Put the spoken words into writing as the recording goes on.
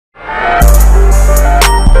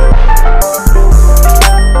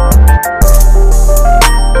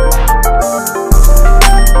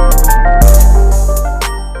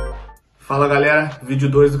vídeo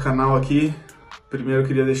 2 do canal aqui. Primeiro eu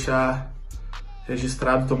queria deixar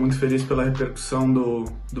registrado, estou muito feliz pela repercussão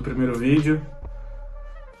do primeiro vídeo,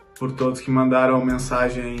 por todos que mandaram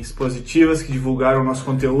mensagens positivas, que divulgaram o nosso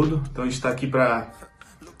conteúdo. Então a gente está aqui para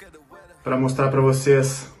mostrar para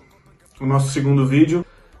vocês o nosso segundo vídeo.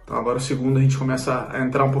 Então agora o segundo a gente começa a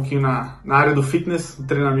entrar um pouquinho na área do fitness, do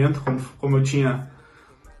treinamento, como eu tinha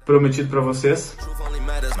prometido para vocês.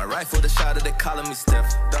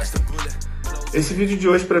 Esse vídeo de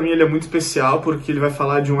hoje para mim ele é muito especial porque ele vai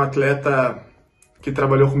falar de um atleta que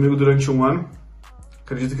trabalhou comigo durante um ano.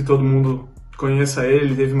 Acredito que todo mundo conheça ele.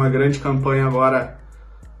 Ele teve uma grande campanha agora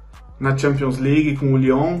na Champions League com o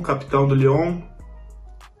Lyon, capitão do Lyon.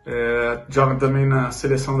 Joga também na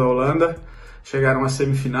seleção da Holanda. Chegaram às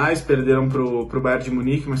semifinais, perderam pro Bayern de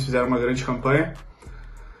Munique, mas fizeram uma grande campanha.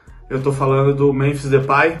 Eu estou falando do Memphis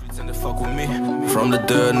Depay.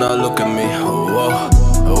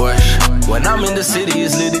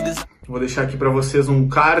 Vou deixar aqui para vocês um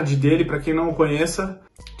card dele, para quem não o conheça.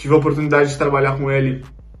 Tive a oportunidade de trabalhar com ele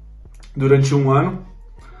durante um ano.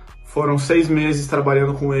 Foram 6 meses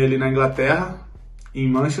trabalhando com ele na Inglaterra, em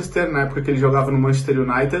Manchester, na época que ele jogava no Manchester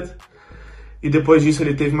United. E depois disso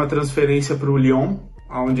ele teve uma transferência para o Lyon,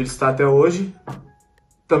 onde ele está até hoje.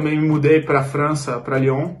 Também me mudei para a França, para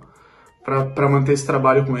Lyon, para manter esse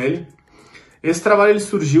trabalho com ele. Esse trabalho ele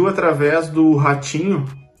surgiu através do Ratinho,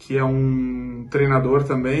 que é um treinador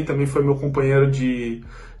também foi meu companheiro de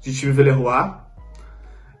time Veleroy.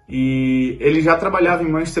 E ele já trabalhava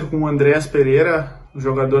em Manchester com o Andreas Pereira, um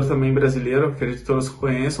jogador também brasileiro, acredito que todos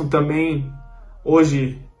conheçam. Também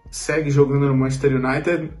hoje segue jogando no Manchester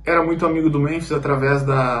United. Era muito amigo do Memphis através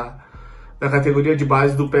da categoria de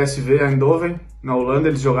base do PSV Eindhoven, na Holanda.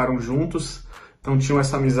 Eles jogaram juntos, então tinham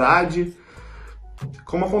essa amizade.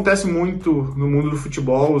 Como acontece muito no mundo do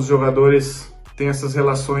futebol, os jogadores têm essas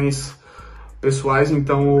relações pessoais,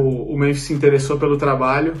 então o Memphis se interessou pelo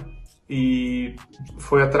trabalho e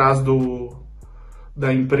foi atrás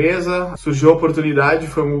da empresa. Surgiu a oportunidade,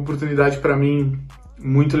 foi uma oportunidade para mim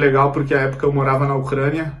muito legal, porque à época eu morava na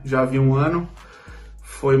Ucrânia, já havia um ano.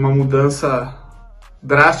 Foi uma mudança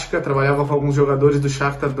drástica, trabalhava com alguns jogadores do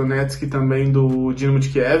Shakhtar Donetsk e também do Dinamo de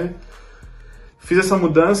Kiev. Fiz essa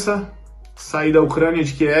mudança, saí da Ucrânia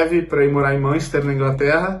de Kiev para ir morar em Manchester, na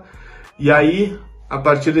Inglaterra, e aí, a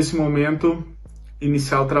partir desse momento,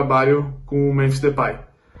 iniciar o trabalho com o Memphis Depay.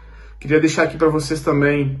 Queria deixar aqui para vocês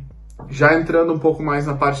também, já entrando um pouco mais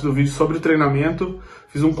na parte do vídeo sobre o treinamento,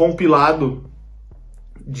 fiz um compilado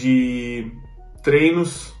de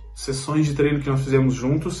treinos, sessões de treino que nós fizemos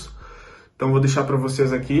juntos, então vou deixar para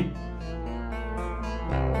vocês aqui.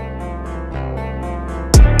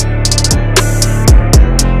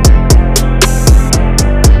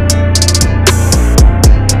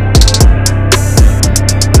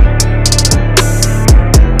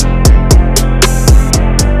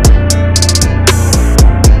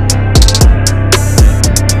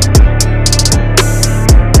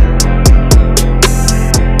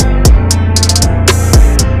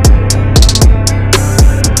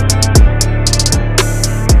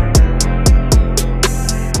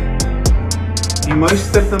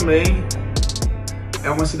 Manchester também é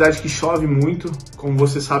uma cidade que chove muito, como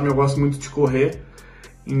vocês sabem eu gosto muito de correr,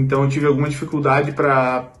 então eu tive alguma dificuldade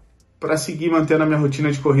para seguir mantendo a minha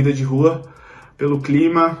rotina de corrida de rua, pelo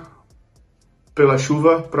clima, pela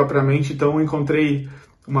chuva propriamente. Então eu encontrei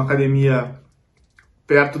uma academia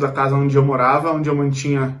perto da casa onde eu morava, onde eu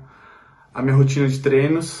mantinha a minha rotina de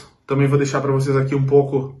treinos. Também vou deixar para vocês aqui um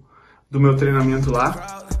pouco do meu treinamento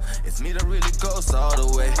lá.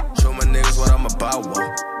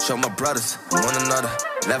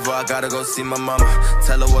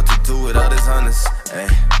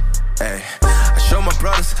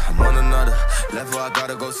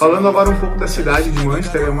 Falando agora um pouco da cidade de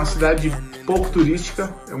Manchester, é uma cidade pouco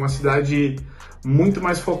turística, é uma cidade muito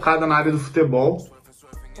mais focada na área do futebol,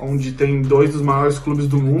 onde tem 2 dos maiores clubes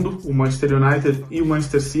do mundo, o Manchester United e o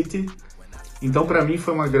Manchester City. Então para mim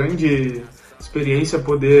foi uma grande experiência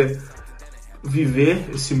poder viver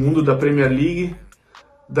esse mundo da Premier League,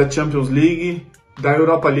 da Champions League, da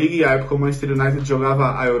Europa League. À época o Manchester United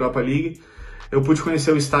jogava a Europa League. Eu pude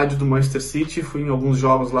conhecer o estádio do Manchester City, fui em alguns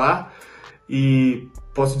jogos lá e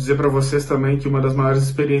posso dizer para vocês também que uma das maiores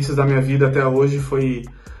experiências da minha vida até hoje foi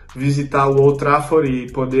visitar o Old Trafford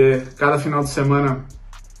e poder, cada final de semana,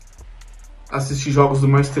 assistir jogos do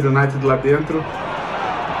Manchester United lá dentro,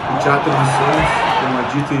 o Teatro dos Sonhos, como é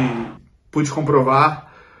dito, e pude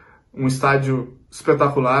comprovar um estádio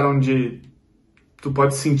espetacular, onde tu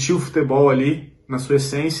pode sentir o futebol ali, na sua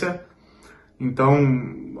essência. Então,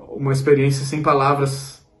 uma experiência sem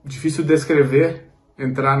palavras, difícil de descrever,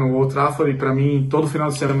 entrar no Old Trafford e para mim todo final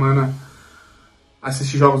de semana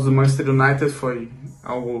assistir jogos do Manchester United foi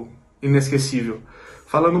algo inesquecível.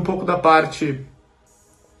 Falando um pouco da parte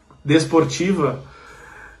desportiva,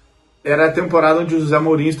 era a temporada onde o José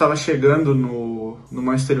Mourinho estava chegando no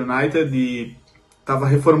Manchester United e estava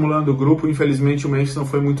reformulando o grupo. Infelizmente o Memphis não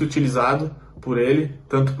foi muito utilizado por ele,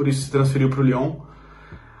 tanto por isso se transferiu para o Lyon.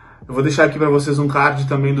 Eu vou deixar aqui para vocês um card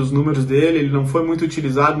também dos números dele. Ele não foi muito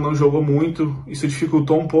utilizado, não jogou muito. Isso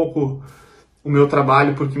dificultou um pouco o meu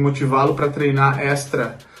trabalho, porque motivá-lo para treinar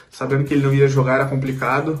extra, sabendo que ele não ia jogar, era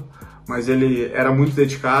complicado. Mas ele era muito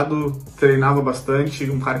dedicado, treinava bastante,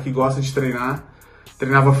 um cara que gosta de treinar.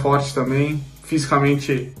 Treinava forte também.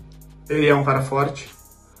 Fisicamente, ele é um cara forte.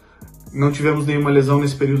 Não tivemos nenhuma lesão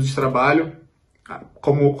nesse período de trabalho.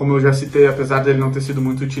 Como eu já citei, apesar dele não ter sido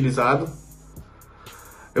muito utilizado.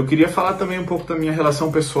 Eu queria falar também um pouco da minha relação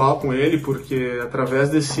pessoal com ele, porque através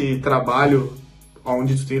desse trabalho,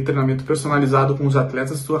 onde tu tem treinamento personalizado com os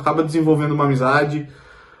atletas, tu acaba desenvolvendo uma amizade,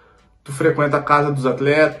 tu frequenta a casa dos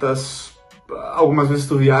atletas, algumas vezes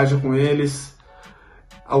tu viaja com eles,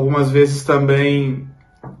 algumas vezes também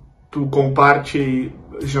tu comparte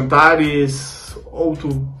jantares, ou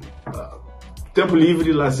tempo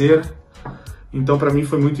livre, lazer. Então para mim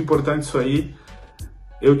foi muito importante isso aí.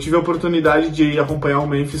 Eu tive a oportunidade de acompanhar o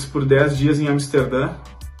Memphis por 10 dias em Amsterdã,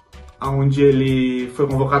 onde ele foi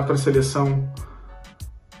convocado para a seleção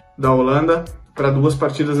da Holanda para 2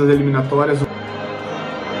 partidas das eliminatórias.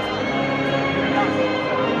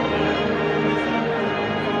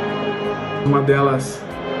 Uma delas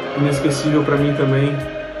inesquecível para mim também,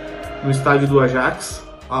 no estádio do Ajax,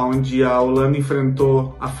 onde a Holanda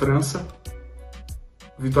enfrentou a França.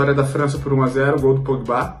 Vitória da França por 1-0, gol do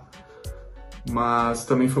Pogba. Mas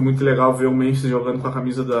também foi muito legal ver o Memphis jogando com a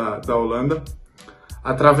camisa da Holanda.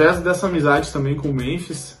 Através dessa amizade também com o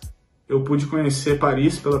Memphis, eu pude conhecer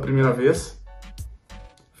Paris pela primeira vez.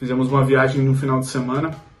 Fizemos uma viagem no final de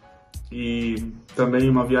semana e também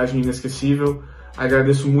uma viagem inesquecível.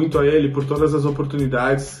 Agradeço muito a ele por todas as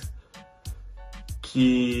oportunidades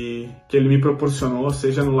que ele me proporcionou,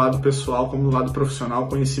 seja no lado pessoal como no lado profissional.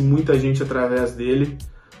 Conheci muita gente através dele.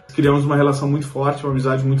 Criamos uma relação muito forte, uma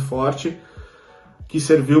amizade muito forte, que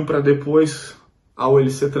serviu para depois, ao ele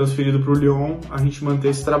ser transferido para o Lyon, a gente manter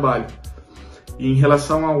esse trabalho. E em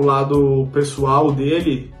relação ao lado pessoal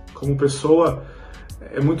dele, como pessoa,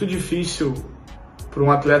 é muito difícil para um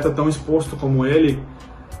atleta tão exposto como ele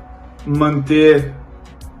manter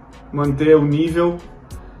o nível,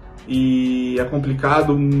 e é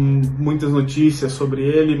complicado, muitas notícias sobre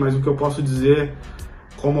ele, mas o que eu posso dizer,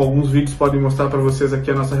 como alguns vídeos podem mostrar para vocês aqui,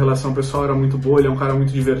 a nossa relação pessoal era muito boa. Ele é um cara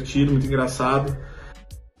muito divertido, muito engraçado.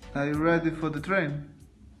 Are you ready for the train?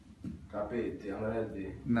 Capete, I'm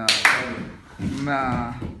ready. No.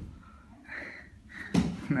 No.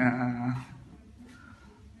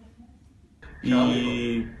 No.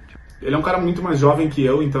 E ele é um cara muito mais jovem que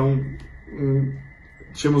eu, então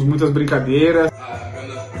tínhamos muitas brincadeiras.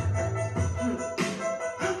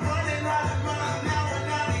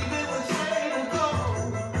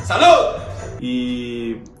 Salud!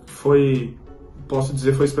 E posso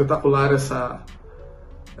dizer, foi espetacular essa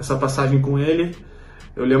passagem com ele.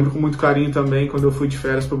 Eu lembro com muito carinho também quando eu fui de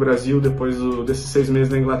férias para o Brasil, depois desses 6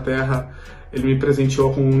 meses na Inglaterra, ele me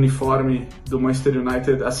presenteou com um uniforme do Manchester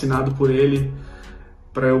United assinado por ele,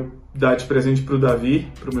 para eu dar de presente para o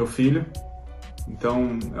Davi, para o meu filho.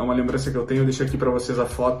 Então é uma lembrança que eu tenho. Eu deixo aqui para vocês a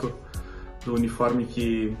foto do uniforme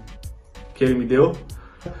que ele me deu.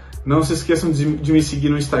 Não se esqueçam de me seguir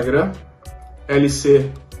no Instagram,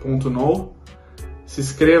 lc.no. Se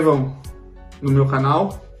inscrevam no meu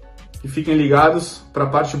canal e fiquem ligados para a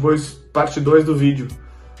parte 2 do vídeo.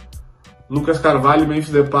 Lucas Carvalho e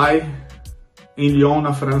Memphis Depay em Lyon,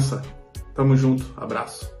 na França. Tamo junto,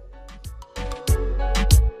 abraço.